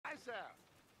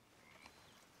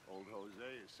Old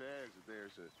Hosea says that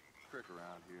there's a creek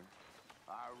around here.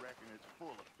 I reckon it's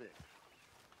full of fish.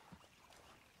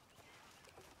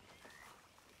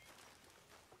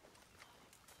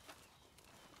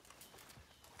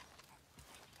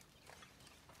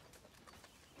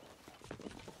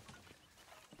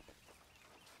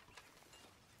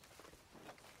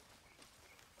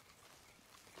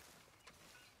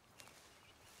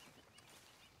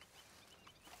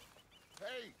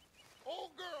 Hey,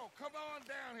 old girl, come on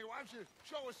down here. Why don't you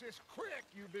show us this creek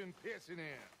you've been pissing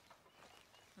in?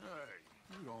 Hey,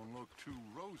 you don't look too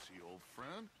rosy, old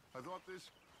friend. I thought this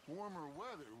warmer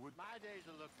weather would... My days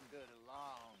are looking good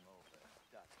along over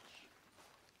Dutch.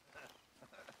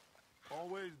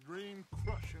 Always dream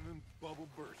crushing and bubble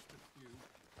bursting, you.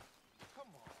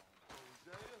 Come on,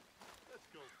 Hosea. Let's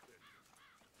go fishing.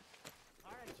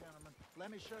 All right, gentlemen. Let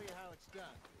me show you how it's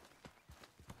done.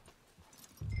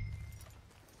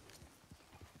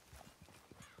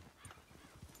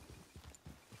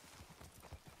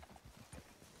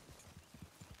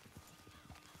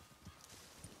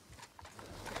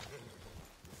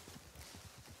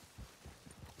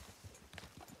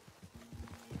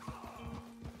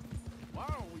 Why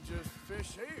don't we just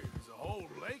fish here? There's a whole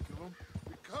lake of them.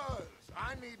 Because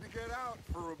I need to get out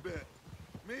for a bit.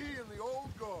 Me and the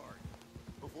old guard.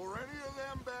 Before any of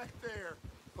them back there,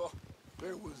 oh,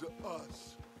 there was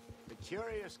us. The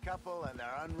curious couple and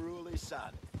their unruly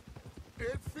son.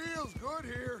 It feels good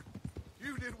here.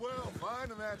 You did well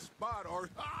finding that spot, Arthur.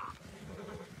 Ah!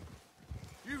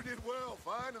 You did well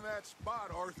finding that spot,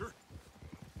 Arthur.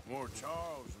 More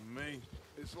Charles than me.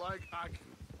 It's like I can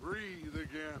breathe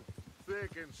again,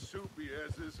 thick and soupy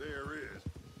as this air is.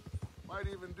 Might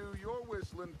even do your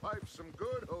whistling pipes some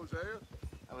good, Hosea.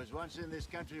 I was once in this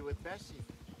country with Bessie.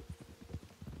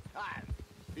 Ah,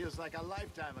 feels like a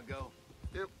lifetime ago.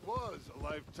 It was a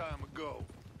lifetime ago.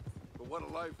 But what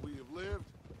a life we have lived,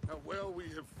 how well we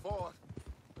have fought,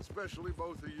 especially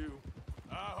both of you.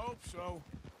 I hope so.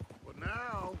 But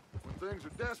now, when things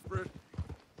are desperate,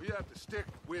 we have to stick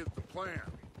with the plan.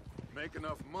 Make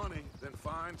enough money, then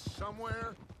find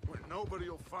somewhere where nobody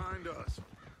will find us.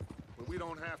 Where we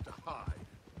don't have to hide.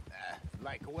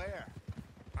 Like where?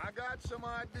 I got some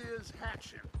ideas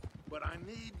hatching, but I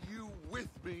need you with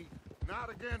me, not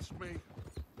against me.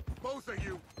 Both of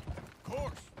you. Of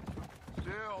course.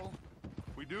 Still,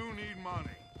 we do need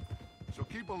money. So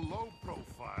keep a low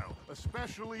profile,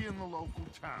 especially in the local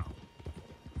town.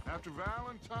 After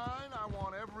Valentine, I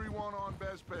want everyone on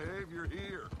best behavior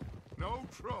here. No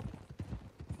trouble.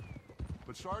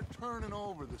 But start turning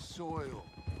over the soil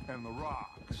and the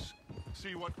rocks.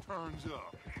 See what turns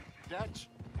up. Dutch,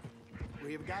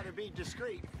 we've got to be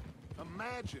discreet.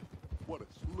 Imagine what a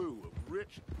slew of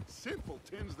rich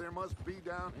simpletons there must be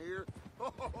down here.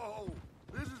 Oh,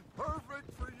 this is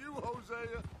perfect for you,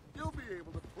 Hosea. You'll be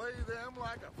able to play them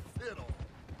like a fiddle.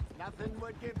 Nothing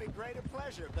would give me greater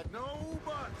pleasure, but No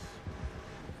buts.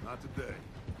 Not today.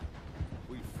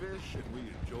 We fish and we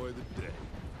enjoy the day.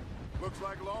 Looks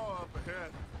like law up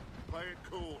ahead. Play it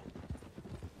cool.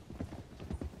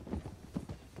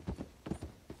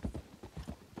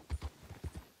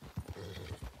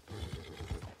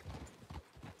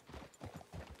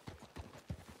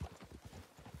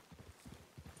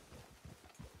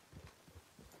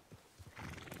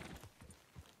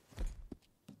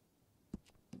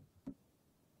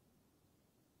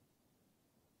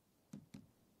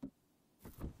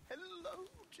 Hello,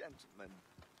 gentlemen.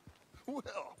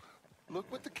 Well,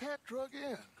 look what the cat drug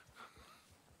in.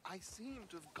 I seem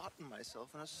to have gotten myself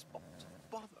in a spot of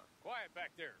bother. Quiet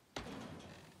back there.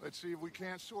 Let's see if we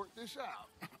can't sort this out.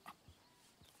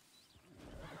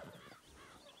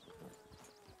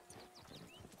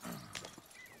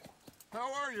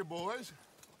 How are you, boys?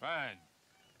 Fine.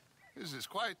 This is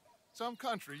quite some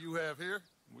country you have here.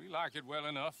 We like it well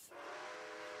enough.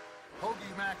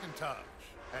 Hoagie McIntosh,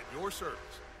 at your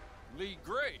service. Lee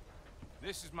Gray.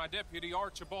 This is my deputy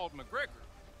Archibald McGregor.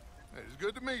 It's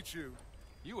good to meet you.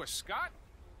 You a Scot?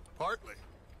 Partly.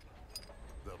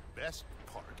 The best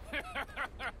part.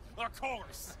 Of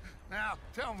course. Now,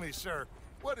 tell me, sir,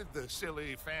 what did the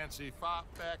silly, fancy fop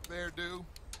back there do?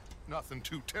 Nothing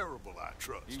too terrible, I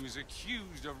trust. He was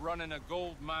accused of running a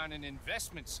gold mining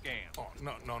investment scam. Oh,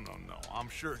 no. I'm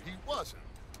sure he wasn't.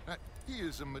 He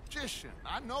is a magician.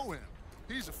 I know him.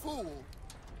 He's a fool,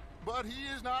 but he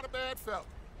is not a bad fellow.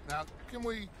 Now, can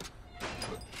we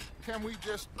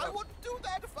just... I wouldn't do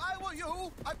that if I were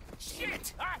you.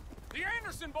 Shit! The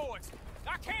Anderson boys!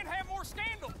 I can't have more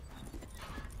scandal!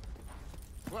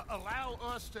 Well, allow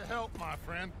us to help, my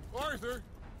friend. Arthur,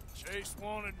 Chase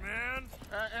wanted man.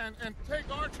 And take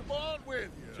Archibald with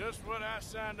you. Just what I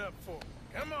signed up for.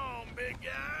 Come on, big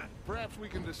guy. Perhaps we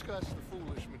can discuss the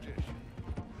foolish magician.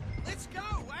 Let's go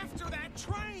after that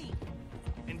train.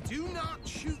 And do not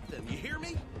shoot them, you hear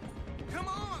me? Come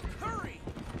on, hurry.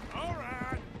 All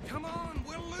right. Come on,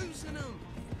 we're losing them.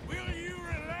 Will you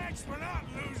relax? We're not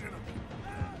losing them.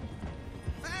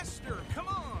 Faster, come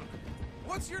on.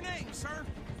 What's your name, sir?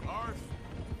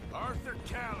 Arthur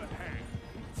Callahan.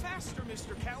 Faster,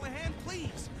 Mr. Callahan,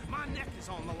 please. My neck is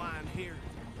on the line here.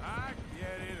 I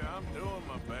get it. I'm doing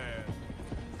my best.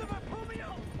 Somebody pull me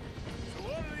up. So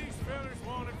what are these fellas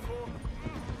wanted for?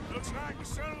 Looks like the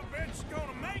son of a bitch is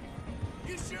gonna make it.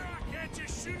 You sure I can't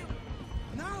just shoot him?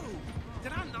 No,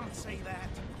 did I not say that?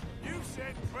 You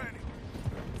said plenty.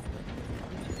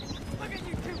 Look at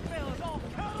you two fellas all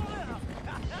cuddled up!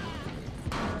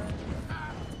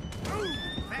 Ooh,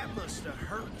 that must have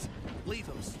hurt. Leave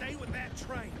them. Stay with that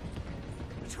train.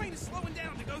 The train is slowing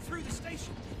down to go through the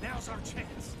station. Now's our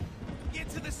chance. Get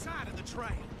to the side of the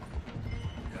train.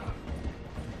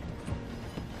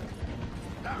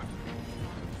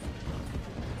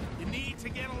 You need to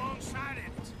get alongside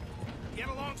it. Get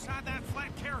alongside that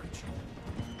flat carriage.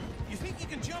 You think you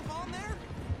can jump on there?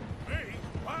 Me?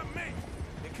 Why me?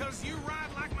 Because you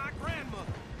ride like my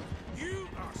grandmother. You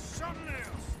are something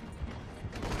else.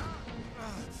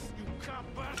 You cop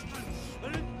bastard! I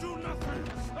didn't do nothing!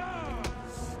 Law,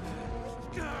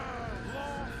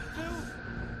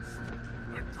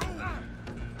 Let go!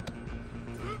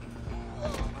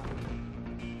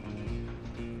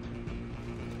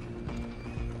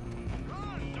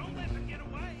 Run! Don't let them get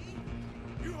away!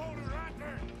 You hold it right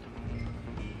there.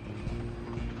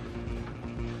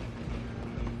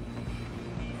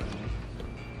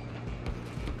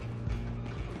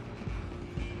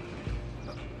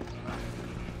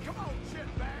 Come on,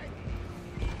 shitbag.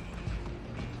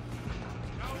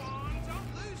 Go on, don't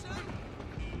lose them!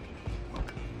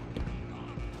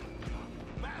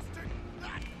 Bastard.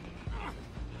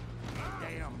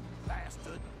 Damn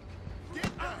bastard!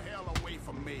 Get the hell away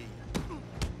from me.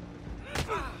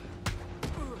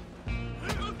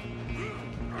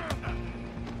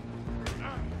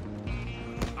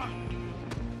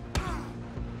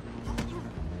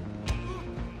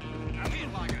 I feel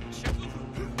like a chicken.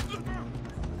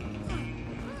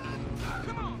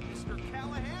 Come on, Mr.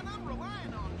 Callahan, I'm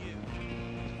relying on you.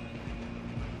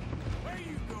 Where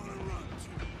you gonna run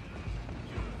to?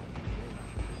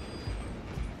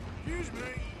 Excuse me.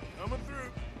 Coming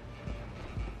through.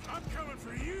 I'm coming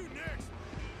for you next.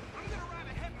 I'm gonna ride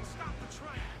ahead and stop the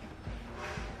train.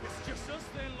 It's just us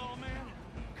then, lawman.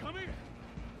 Come here.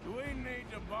 Do we need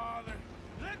to bother?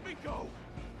 Let me go.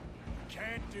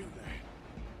 Can't do that.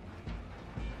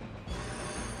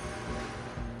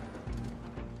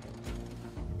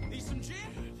 Need some gin?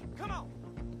 Come on.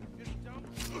 Just don't.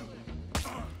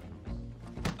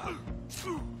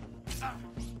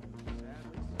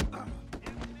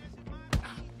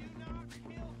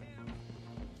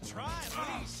 Try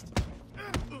at least. I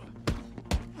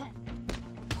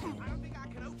don't think I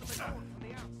can open the door from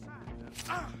the outside.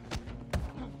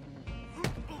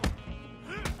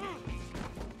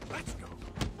 Let's go.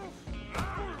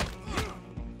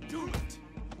 Do it.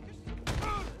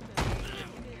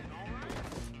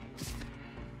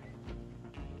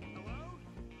 Hello?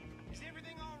 Is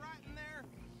everything all right in there?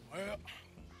 Well,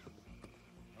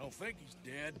 I don't think he's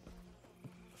dead.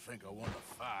 I think I won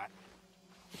the fight.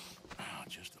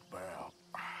 Just about.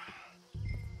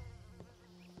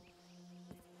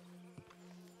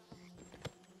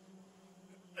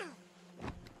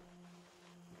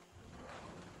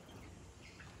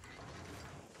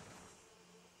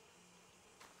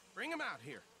 Bring him out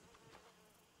here.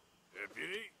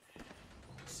 Deputy,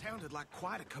 Sounded like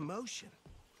quite a commotion.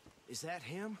 Is that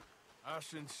him? I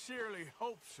sincerely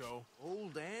hope so.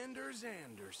 Old Anders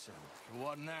Anderson.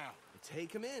 What now?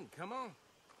 Take him in, come on.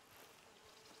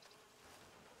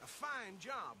 A fine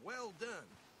job, well done.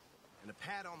 And a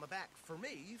pat on the back for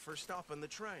me for stopping the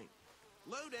train.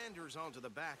 Load Anders onto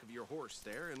the back of your horse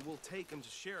there, and we'll take him to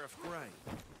Sheriff Gray.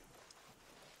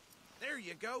 There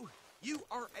you go. You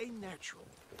are a natural.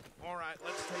 All right,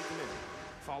 let's take him in.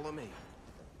 Follow me.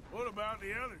 What about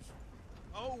the others?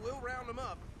 Oh, we'll round them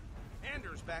up.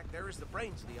 Anders back there is the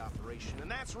brains of the operation,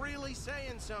 and that's really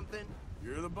saying something.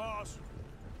 You're the boss.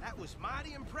 That was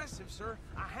mighty impressive, sir.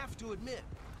 I have to admit.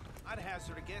 I'd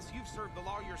hazard a guess you've served the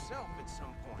law yourself at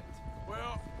some point.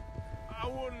 Well, I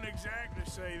wouldn't exactly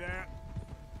say that.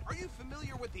 Are you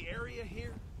familiar with the area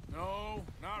here? No,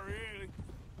 not really.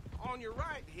 On your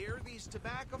right here, these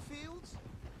tobacco fields?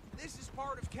 This is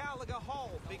part of Caliga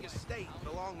Hall, big estate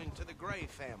belonging to the Gray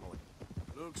family.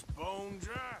 Looks bone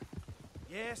dry.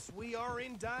 Yes, we are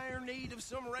in dire need of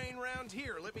some rain round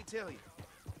here, let me tell you.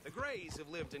 The Grays have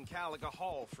lived in Caliga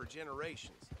Hall for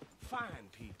generations. Fine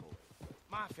people.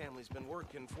 My family's been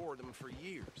working for them for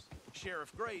years.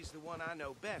 Sheriff Gray's the one I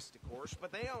know best, of course,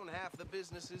 but they own half the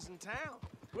businesses in town.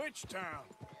 Which town?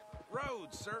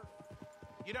 Rhodes, sir.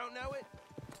 You don't know it?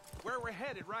 Where we're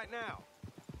headed right now.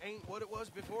 Ain't what it was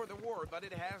before the war, but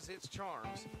it has its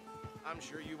charms. I'm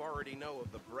sure you already know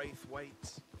of the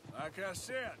Braithwaites. Like I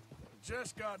said,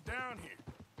 just got down here.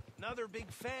 Another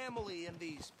big family in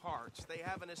these parts. They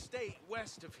have an estate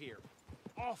west of here.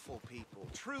 Awful people,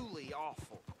 truly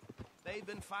awful. They've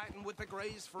been fighting with the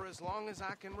Grays for as long as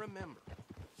I can remember.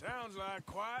 Sounds like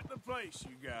quite the place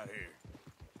you got here.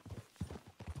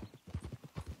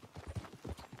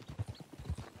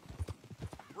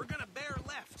 We're gonna bear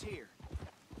left here.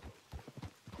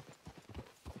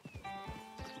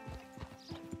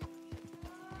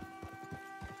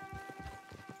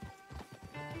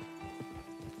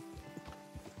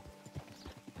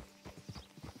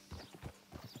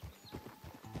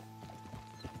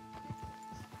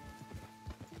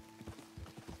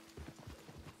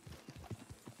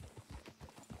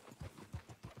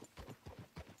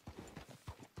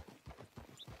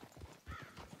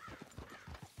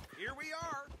 Here we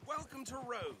are. Welcome to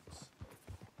Rhodes.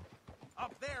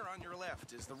 Up there on your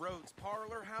left is the Rhodes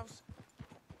Parlor House.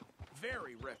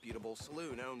 Very reputable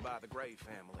saloon owned by the Gray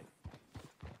family.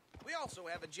 We also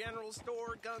have a general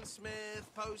store, gunsmith,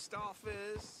 post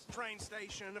office, train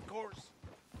station, of course.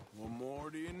 What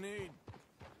more do you need?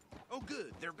 Oh,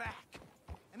 good. They're back.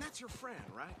 And that's your friend,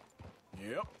 right?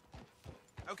 Yep.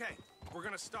 Okay, we're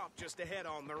gonna stop just ahead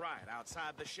on the right,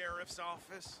 outside the sheriff's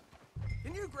office.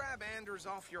 Can you grab Anders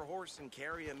off your horse and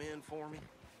carry him in for me?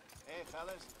 Hey,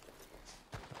 fellas.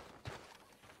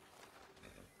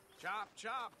 Chop,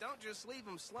 chop. Don't just leave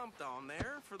him slumped on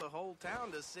there for the whole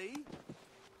town to see.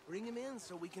 Bring him in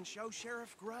so we can show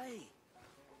Sheriff Gray.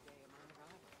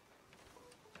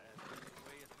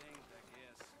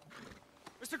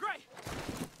 Mr. Gray!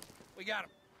 We got him.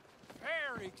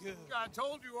 Very good. I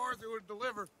told you Arthur would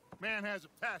deliver. Man has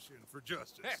a passion for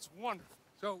justice. That's wonderful.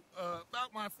 So,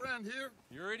 about my friend here?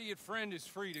 Your idiot friend is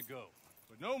free to go.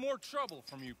 But no more trouble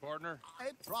from you, partner.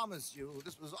 I promise you,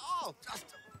 this was all just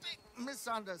a big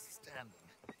misunderstanding.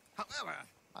 However,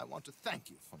 I want to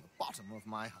thank you from the bottom of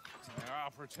my heart.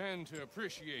 I'll pretend to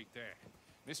appreciate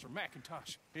that. Mr.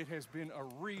 McIntosh, it has been a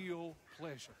real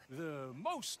pleasure. The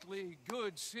mostly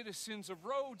good citizens of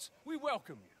Rhodes, we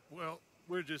welcome you. Well,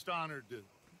 we're just honored to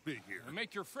be here. And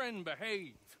make your friend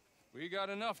behave. We got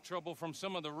enough trouble from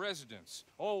some of the residents,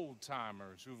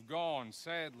 old-timers who've gone,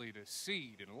 sadly, to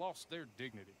seed and lost their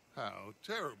dignity. How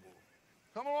terrible.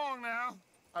 Come along now.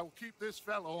 I will keep this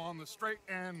fellow on the straight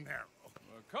and narrow.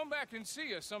 Come back and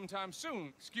see us sometime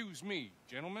soon. Excuse me,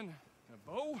 gentlemen.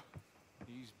 Bo,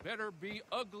 these better be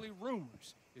ugly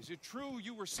rumors. Is it true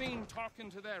you were seen talking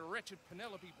to that wretched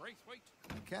Penelope Braithwaite?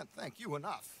 I can't thank you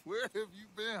enough. Where have you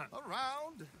been?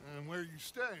 Around, And where you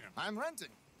staying? I'm renting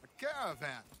a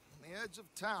caravan on the edge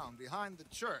of town behind the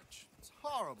church. It's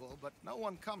horrible, but no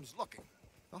one comes looking.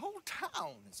 The whole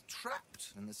town is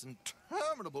trapped in this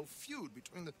interminable feud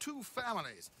between the two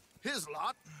families. His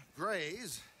lot,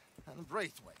 Gray's, and the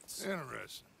Braithwaites.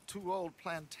 Interesting. Two old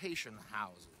plantation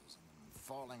houses, and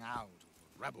falling out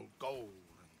over rebel gold,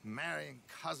 and marrying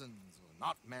cousins or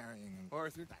not marrying. And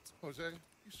Arthur, that's Jose,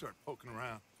 you start poking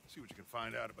around. See what you can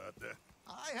find out about that.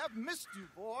 I have missed you,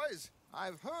 boys.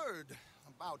 I've heard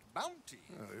about bounty.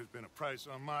 There's been a price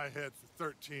on my head for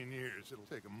 13 years. It'll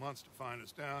take a month to find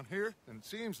us down here, and it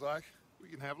seems like we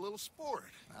can have a little sport.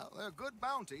 Well, they're good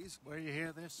bounties. Where you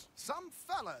hear this? Some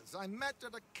fellas I met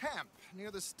at a camp near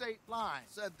the state line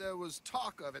said there was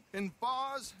talk of it in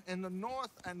bars in the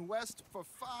north and west for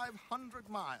 500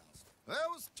 miles. There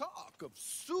was talk of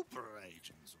super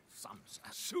agents of some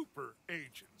sort. Super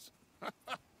agents.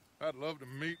 I'd love to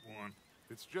meet one.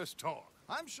 It's just talk.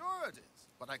 I'm sure it is,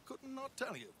 but I couldn't not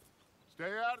tell you.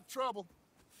 Stay out of trouble.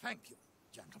 Thank you,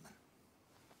 gentlemen.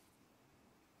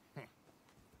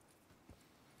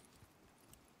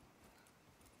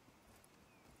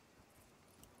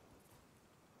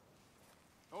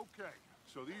 Okay,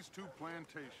 so these two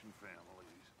plantation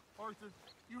families. Arthur,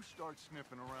 you start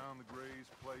sniffing around the Gray's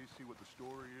place, see what the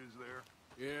story is there.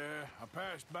 Yeah, I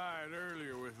passed by it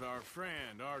earlier with our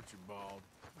friend, Archibald.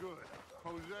 Good.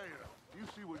 Hosea, you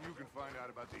see what you can find out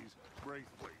about these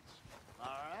Braithwaites.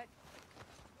 All right.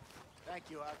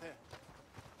 Thank you, Arthur.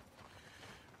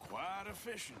 Quite a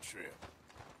fishing trip.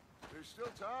 There's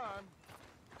still time.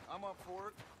 I'm up for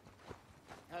it.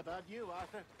 How about you,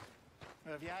 Arthur?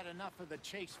 Or have you had enough of the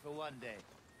chase for one day?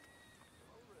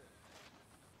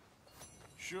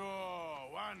 Sure,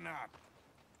 why not?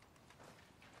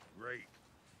 Great.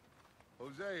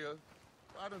 Hosea,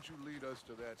 why don't you lead us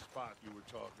to that spot you were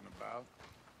talking about?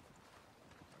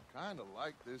 I kind of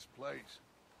like this place.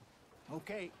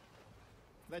 Okay.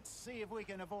 Let's see if we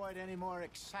can avoid any more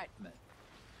excitement.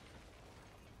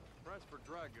 Price for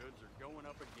dry goods are going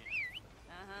up again.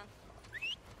 Uh-huh.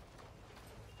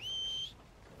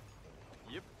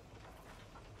 Yep.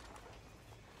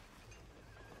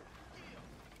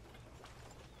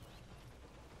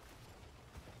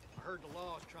 I heard the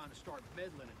law's trying to start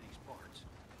meddling in these parts.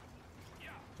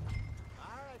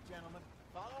 All right, gentlemen.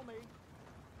 Follow me.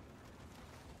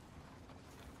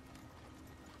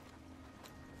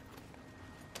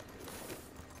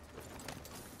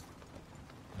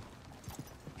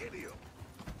 Idiot!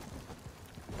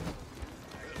 Move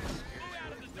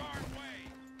out of the darn way!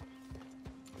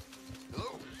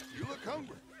 Hello, you look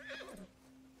hungry.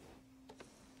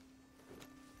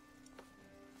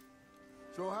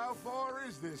 So how far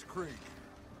is this creek?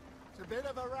 It's a bit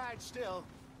of a ride still,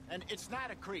 and it's not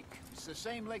a creek. It's the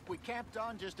same lake we camped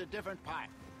on, just a different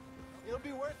pipe. It'll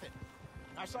be worth it.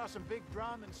 I saw some big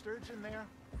drum and sturgeon there.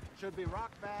 Should be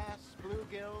rock bass,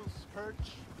 bluegills,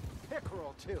 perch,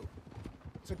 pickerel too.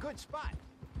 It's a good spot.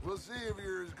 We'll see if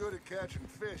you're as good at catching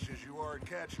fish as you are at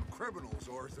catching criminals,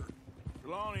 Arthur.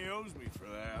 Trelawney owes me for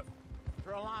that.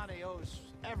 Trelawney owes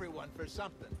everyone for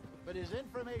something, but his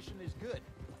information is good.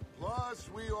 Plus,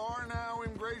 we are now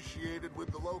ingratiated with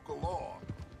the local law.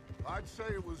 I'd say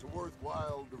it was a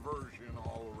worthwhile diversion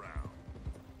all around.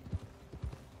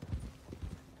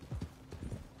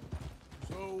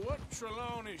 So what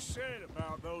Trelawney said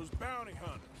about those bounty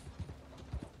hunters?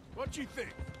 What you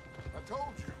think? I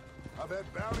told you, I've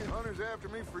had bounty hunters after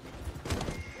me for...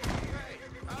 Hey,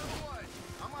 out of the way.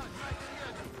 I'm on a tight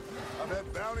schedule. I've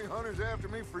had bounty hunters after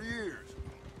me for years.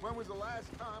 When was the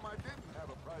last time I didn't have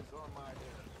a price on my head?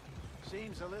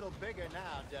 Seems a little bigger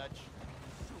now, Dutch.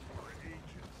 Super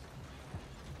agents.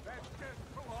 That's just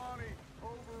Trelawney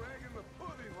over-egging the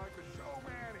pudding like the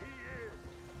showman he is.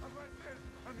 Unless there's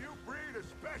a new breed of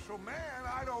special man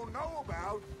I don't know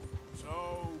about.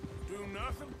 So, do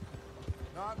nothing?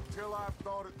 Not until I've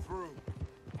thought it through.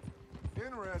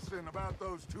 Interesting about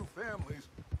those two families.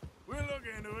 We'll look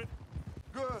into it.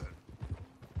 Good.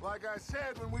 Like I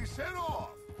said when we set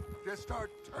off, just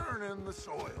start turning the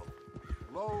soil.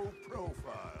 Low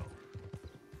profile.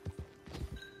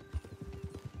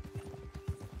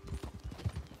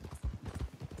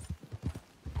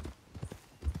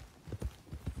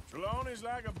 Trelawney's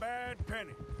like a bad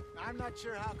penny. I'm not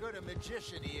sure how good a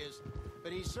magician he is,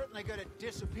 but he's certainly good at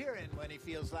disappearing when he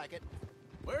feels like it.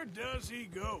 Where does he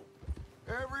go?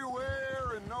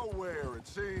 Everywhere and nowhere, it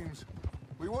seems.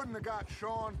 We wouldn't have got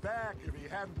Sean back if he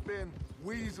hadn't been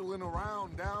weaseling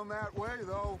around down that way,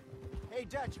 though. Hey,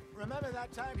 Dutch, remember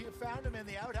that time you found him in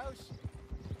the outhouse?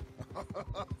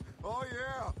 Oh,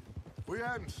 yeah. We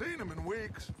hadn't seen him in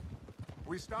weeks.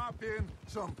 We stopped in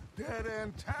some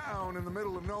dead-end town in the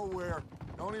middle of nowhere.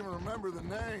 Don't even remember the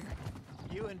name.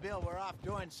 You and Bill were off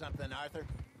doing something, Arthur.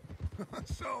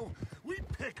 So, we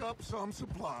pick up some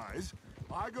supplies.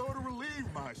 I go to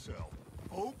relieve myself.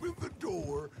 Open the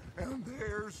door, and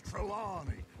there's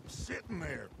Trelawney, sitting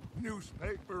there,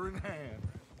 newspaper in hand.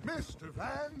 Mr.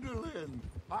 Vanderlyn.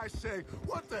 I say,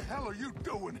 what the hell are you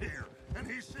doing here? And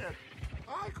he said,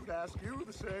 I could ask you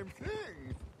the same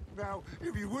thing. Now,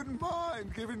 if you wouldn't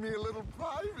mind giving me a little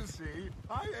privacy,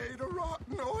 I ate a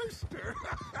rotten oyster.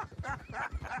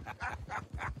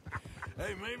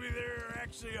 Hey, maybe there are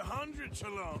actually 100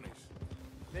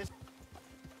 Trelawneys.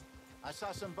 I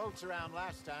saw some boats around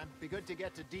last time. Be good to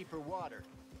get to deeper water.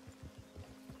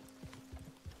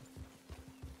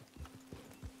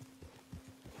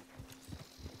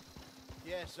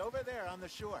 Yes, over there on the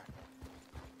shore.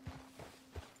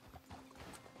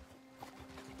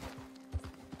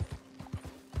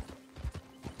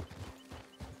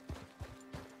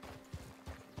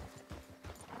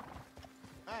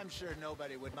 I'm sure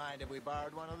nobody would mind if we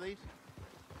borrowed one of these.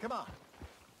 Come on.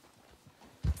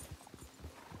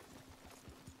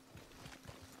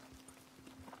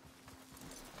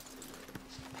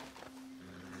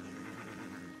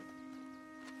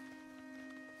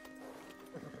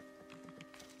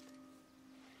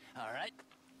 All right.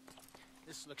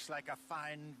 This looks like a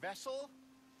fine vessel.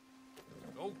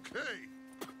 Okay.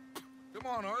 Come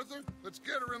on, Arthur. Let's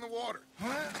get her in the water.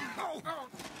 Oh.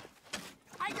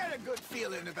 I got a good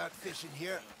feeling about fishing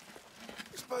here.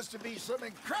 There's supposed to be some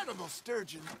incredible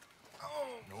sturgeon.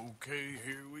 Oh. Okay,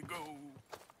 here we go.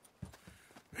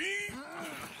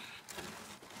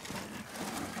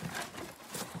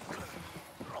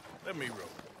 Let me row.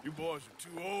 You boys are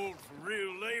too old for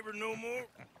real labor no more.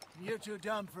 You're too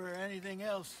dumb for anything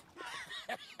else.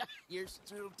 You're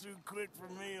still too quick for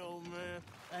me, old man.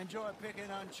 I enjoy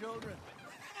picking on children.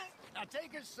 Now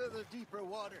take us to the deeper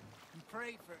water and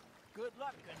pray for good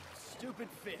luck and stupid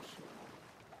fish.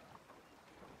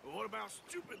 But what about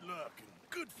stupid luck and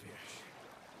good fish?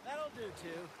 That'll do,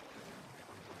 too.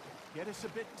 Get us a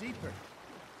bit deeper.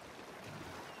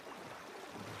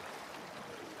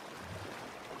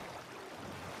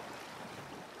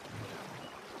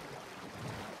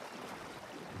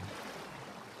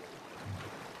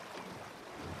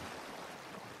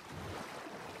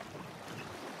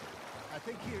 I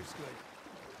think here's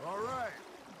good. All right.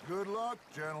 Good luck,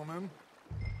 gentlemen.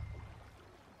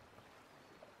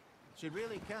 Should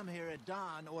really come here at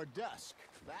dawn or dusk.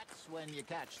 That's when you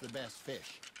catch the best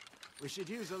fish. We should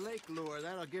use a lake lure.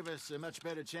 That'll give us a much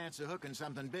better chance of hooking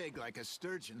something big like a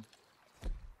sturgeon.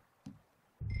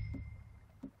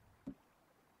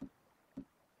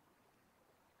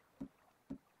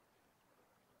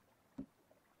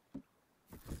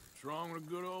 What's wrong with a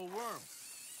good old worm?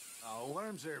 Oh,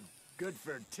 worms are good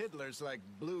for tiddlers like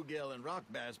bluegill and rock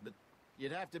bass, but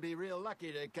you'd have to be real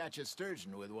lucky to catch a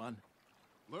sturgeon with one.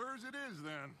 Lures it is,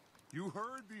 then. You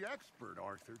heard the expert,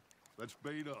 Arthur. Let's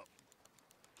bait up.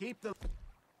 Keep the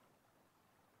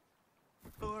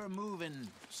lure moving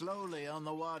slowly on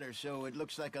the water so it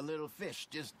looks like a little fish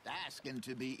just asking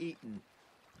to be eaten.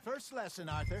 First lesson,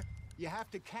 Arthur. You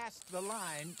have to cast the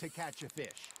line to catch a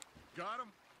fish. Got him?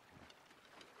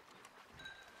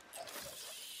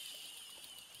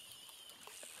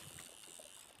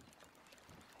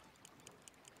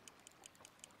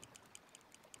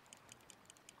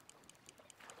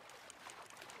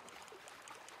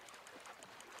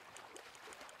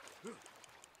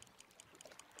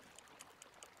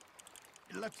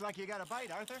 It looks like you got a bite,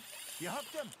 Arthur. You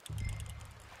hooked him.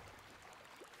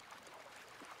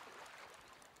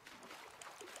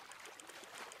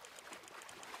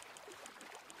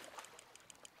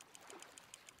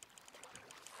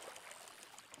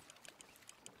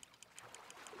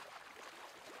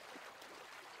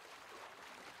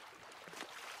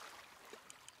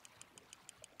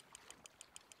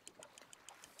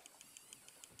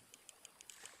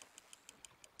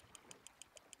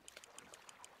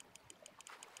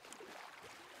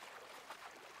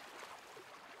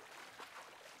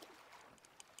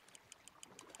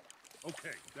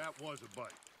 Okay, that was a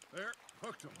bite. There,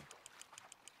 hooked him.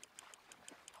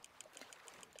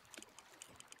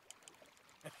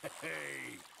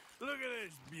 Hey, look at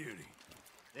this beauty.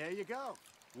 There you go.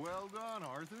 Well done,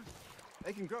 Arthur.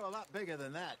 They can grow a lot bigger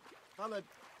than that. Fella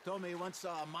told me he once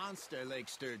saw a monster lake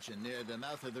sturgeon near the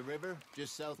mouth of the river,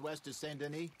 just southwest of Saint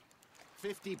Denis.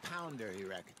 50-pounder, he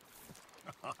reckoned.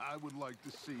 I would like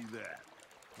to see that.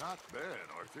 Not bad,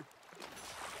 Arthur.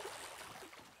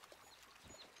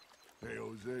 Hey,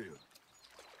 Hosea, you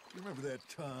remember that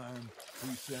time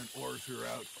we sent Arthur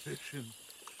out fishing?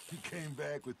 He came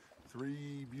back with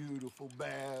 3 beautiful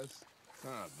bass.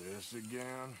 Not this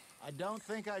again. I don't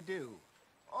think I do.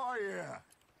 Oh, yeah,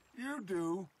 you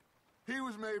do. He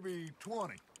was maybe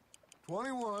 20,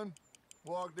 21,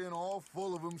 walked in all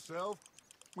full of himself.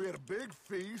 We had a big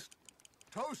feast,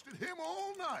 toasted him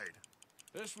all night.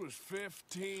 This was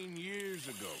 15 years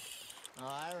ago. Oh,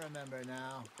 I remember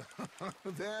now.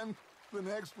 Then, the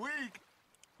next week,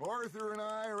 Arthur and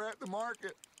I are at the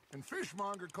market, and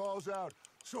Fishmonger calls out,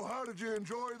 "So how did you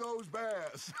enjoy those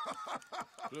bass?"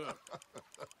 Look,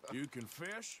 you can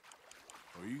fish,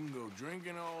 or you can go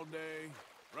drinking all day,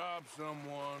 rob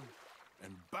someone,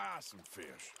 and buy some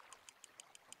fish.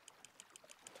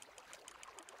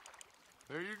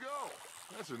 There you go.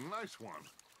 That's a nice one.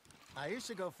 I used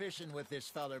to go fishing with this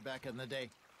feller back in the day.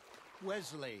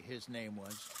 Wesley, his name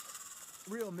was.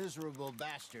 Real miserable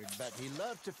bastard, but he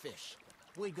loved to fish.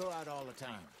 We'd go out all the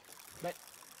time. But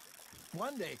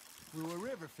one day, we were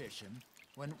river fishing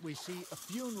when we see a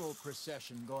funeral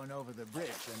procession going over the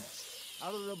bridge, and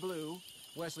out of the blue,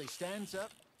 Wesley stands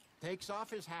up, takes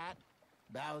off his hat,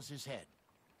 bows his head.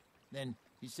 Then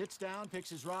he sits down, picks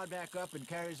his rod back up, and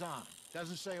carries on.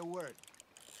 Doesn't say a word.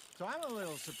 So I'm a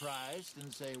little surprised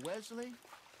and say, "Wesley,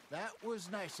 that was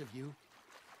nice of you."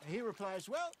 And he replies,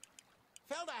 "Well,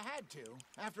 felt I had to.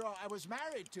 After all, I was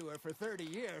married to her for 30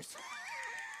 years.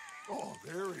 Oh,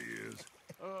 there he is.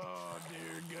 Oh,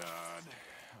 dear God.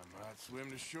 I might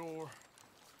swim to shore.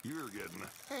 You're getting the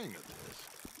hang of this.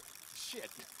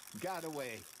 Shit, got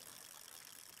away.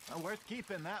 Well, worth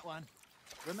keeping, that one.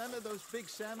 Remember those big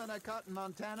salmon I caught in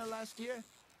Montana last year?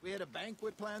 We had a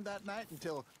banquet planned that night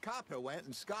until Copper went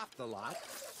and scoffed the lot.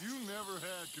 You never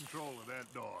had control of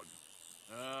that dog.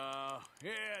 He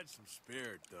had some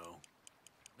spirit, though.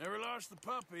 Never lost the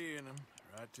puppy in him,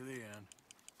 right to the end.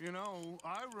 You know,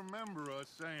 I remember us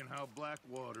saying how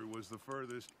Blackwater was the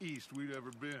furthest east we'd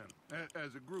ever been.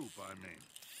 As a group, I mean.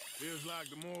 Feels like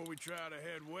the more we try to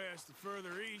head west, the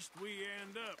further east we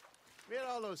end up. We had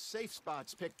all those safe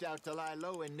spots picked out to lie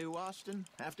low in New Austin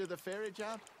after the ferry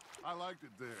job. I liked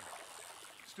it there.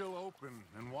 Still open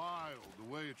and wild, the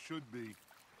way it should be.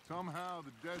 Somehow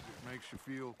the desert makes you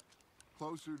feel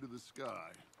closer to the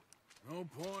sky. No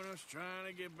point us trying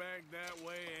to get back that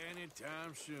way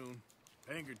anytime soon.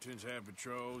 Pinkertons have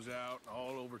patrols out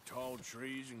all over tall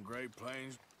trees and Great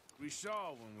Plains. We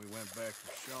saw when we went back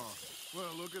to Sean.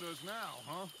 Well, look at us now,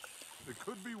 huh? It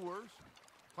could be worse.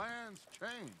 Plans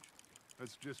change.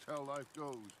 That's just how life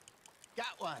goes.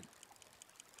 Got one.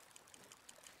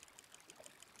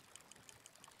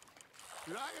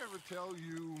 Did I ever tell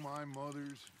you my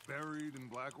mother's buried in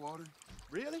Blackwater?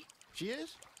 Really? She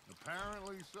is?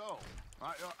 Apparently so.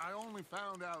 I only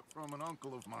found out from an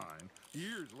uncle of mine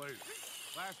years later.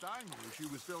 Last I knew, she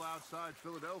was still outside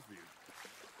Philadelphia.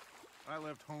 I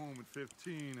left home at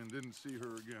 15 and didn't see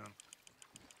her again.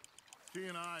 She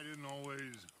and I didn't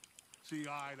always see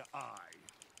eye to eye.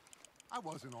 I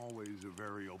wasn't always a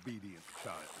very obedient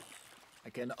child.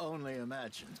 I can only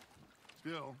imagine.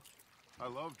 Still, I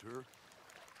loved her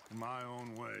in my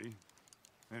own way,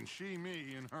 and she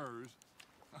me in hers.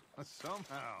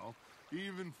 Somehow,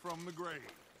 even from the grave,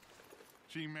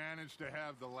 she managed to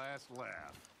have the last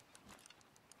laugh.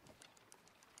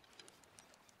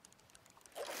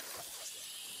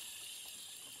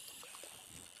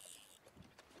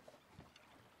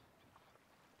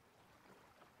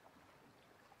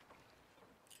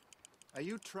 Are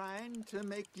you trying to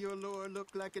make your lure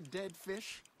look like a dead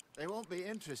fish? They won't be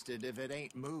interested if it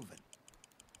ain't moving.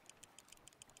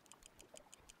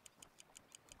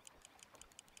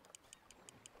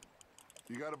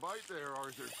 You got a bite there,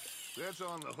 Arthur. That's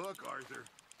on the hook, Arthur.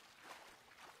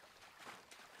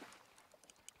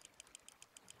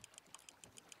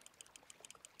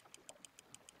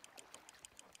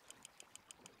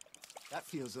 That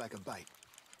feels like a bite.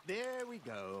 There we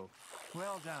go.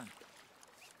 Well done.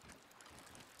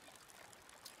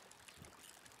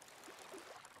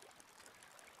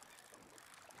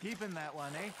 Keeping that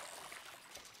one, eh?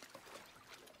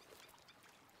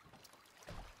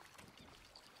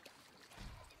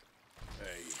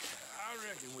 Hey, I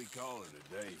reckon we call it a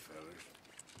day, fellas.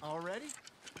 Already?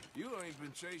 You ain't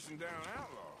been chasing down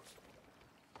outlaws.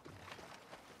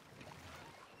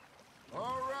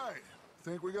 All right.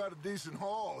 Think we got a decent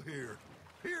haul here.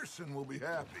 Pearson will be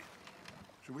happy.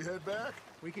 Should we head back?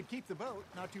 We could keep the boat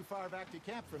not too far back to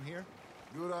camp from here.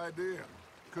 Good idea.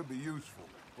 Could be useful.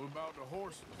 What about the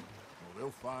horses? Well,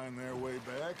 they'll find their way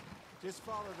back. Just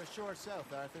follow the shore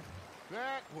south, Arthur.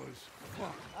 That was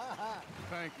fun.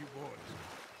 Thank you, boys.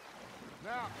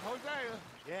 Now, Hosea,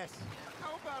 Yes.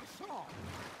 how about a song?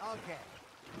 Okay.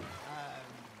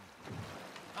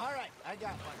 All right, I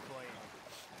got one for you.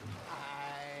 I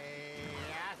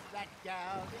asked that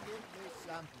gal to give me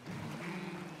some.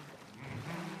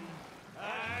 I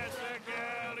asked that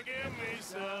gal to give me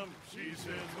some. She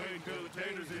says, wait till the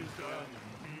taters is done.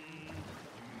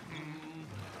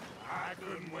 I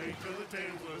couldn't wait till the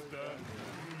taters was done.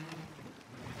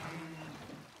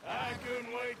 I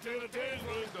couldn't wait till the taters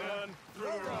was done. Threw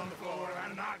her on the floor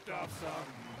and knocked off some.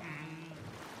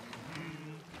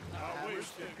 I wish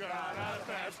to God I'd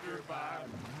passed her by.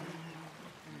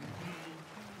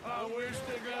 I wish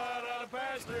to God I'd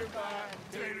passed her by.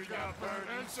 Taters got burned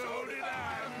and so did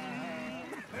I.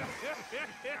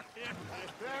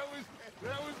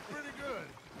 That was pretty good.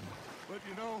 But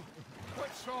you know,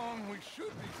 what song we should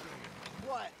be singing?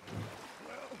 What?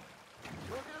 Well,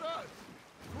 look at us.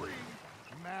 3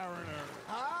 mariners.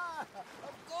 Ah,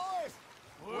 of course.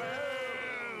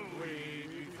 Well, we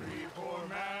be 3 poor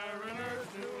mariners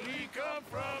newly come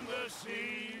from the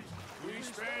seas. We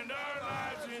spend our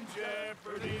lives in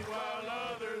jeopardy while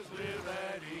others live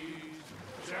at ease.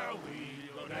 Shall we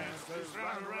go dance this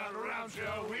round, around, around?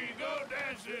 Shall we go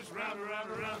dance this round,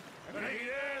 around, around? And he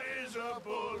that is a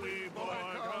bully boy,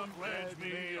 come pledge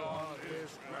me on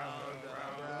this ground,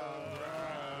 round,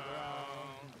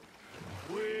 round.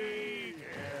 We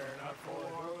care not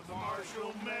for the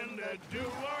martial men that do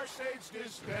our state's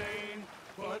disdain,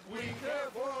 but we care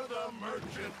for the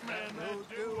merchant men that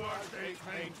do our state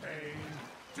maintain.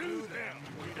 To them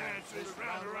we dance this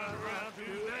round, around, around. To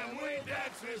them we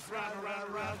dance this round, around,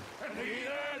 around. And he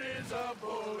that is a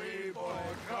bully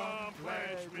boy, come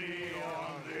pledge me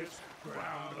on this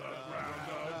ground, ground, ground,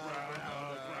 ground,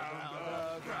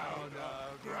 ground,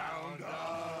 ground, ground.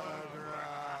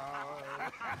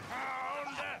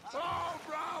 Oh,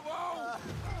 bravo!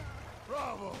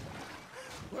 Bravo!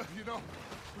 Well, you know,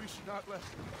 we should not let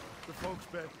the folks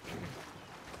back at camp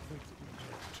think that we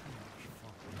had too much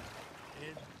fun.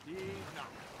 Indeed not.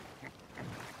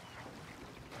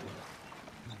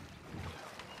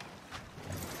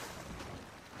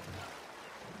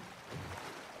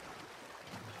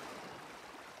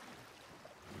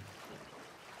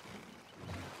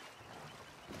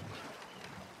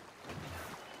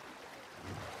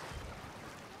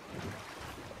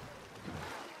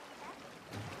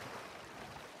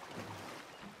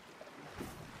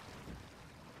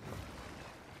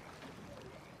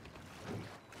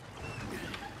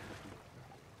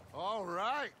 All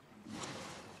right.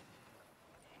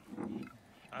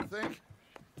 I think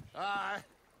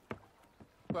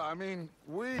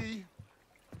we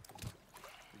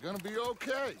are gonna be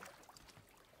okay.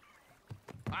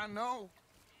 I know.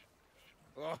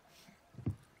 Oh,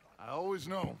 I always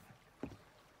know.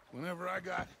 Whenever I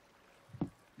got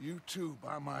you two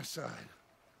by my side,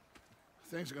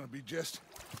 things are gonna be just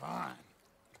fine.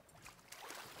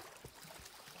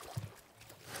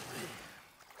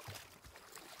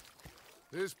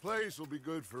 This place will be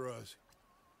good for us.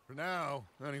 For now,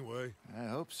 anyway. I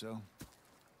hope so.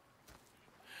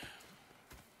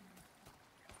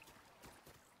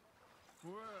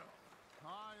 Well,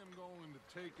 I am going to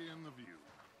take in the view.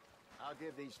 I'll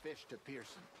give these fish to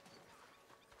Pearson.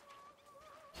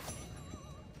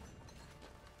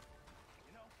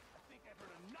 You know, I think I've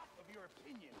heard enough of your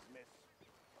opinions, miss.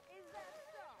 Is that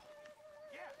so?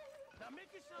 Yeah. Now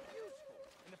make yourself useful.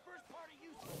 And the first part of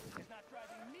useful is not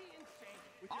driving me insane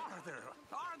with your... Arthur,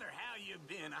 how you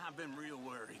been? I've been real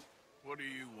worried. What do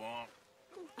you want?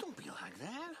 Don't be like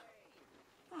that.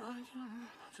 All right,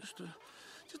 just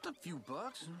a few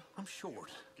bucks, and I'm short.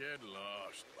 Get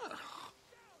lost.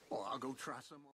 Well, I'll go try some.